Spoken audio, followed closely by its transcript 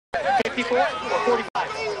54 or 45?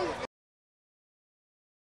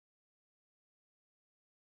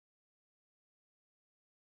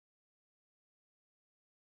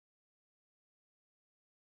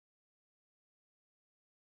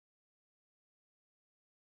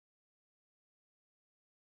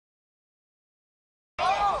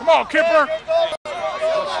 Come on, Kipper.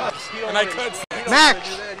 And I cut.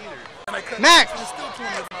 Max. Max.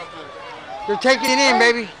 They're taking it in,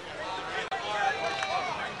 baby.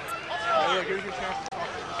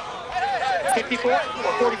 54 or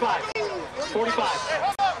 45? 45.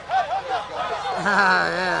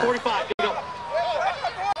 Yeah. 45. Go.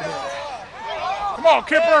 Come on,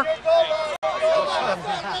 Kipper.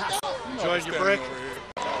 Enjoying your break?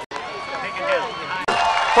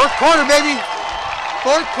 Fourth quarter, baby.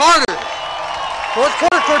 Fourth quarter. Fourth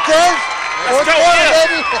quarter, Cortez. Fourth quarter,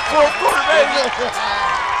 baby. Fourth quarter, baby.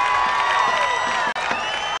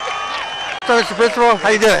 So, Mr. Principal, how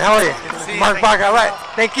you doing? How are you? Mark Bach, all right.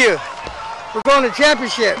 Thank you. We're going to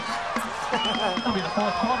championship. That'll be the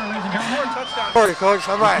fourth quarter, ladies and gentlemen. Quarter, coach.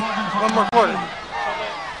 All right. One more quarter.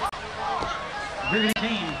 Grier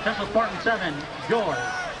 18, Central Spartan 7, yours.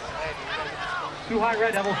 Too High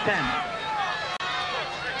Red Devils 10.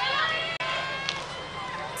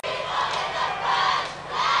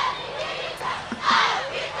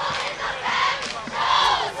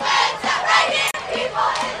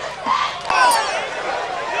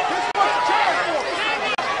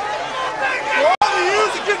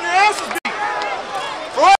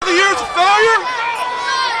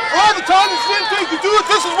 To do it,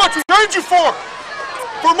 this is what we trained you for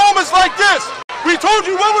moments like this. We told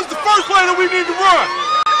you what was the first play that we need to run.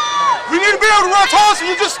 We need to be able to run toss,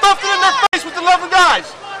 and you just stuffed it in their face with 11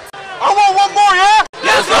 guys. I want one more, yeah?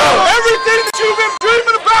 Yes, sir. Everything that you've been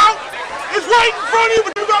dreaming about is right in front of you,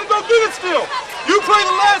 but you gotta go get it still. You play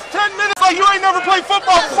the last 10 minutes like you ain't never played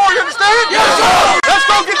football before, you understand? Yes, sir. Let's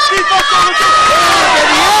go get the defense on the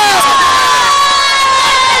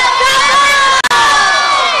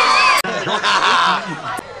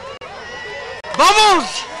Vamos!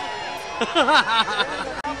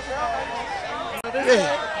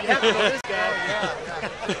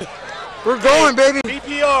 We're going, baby.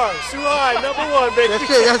 PPR, Sue High, #1, baby. That's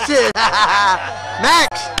it, that's it. Max!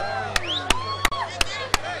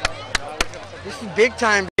 This is big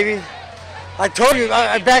time, baby. I told you,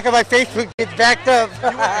 back on my Facebook, it's backed up.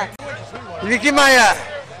 Let me get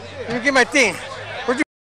my thing.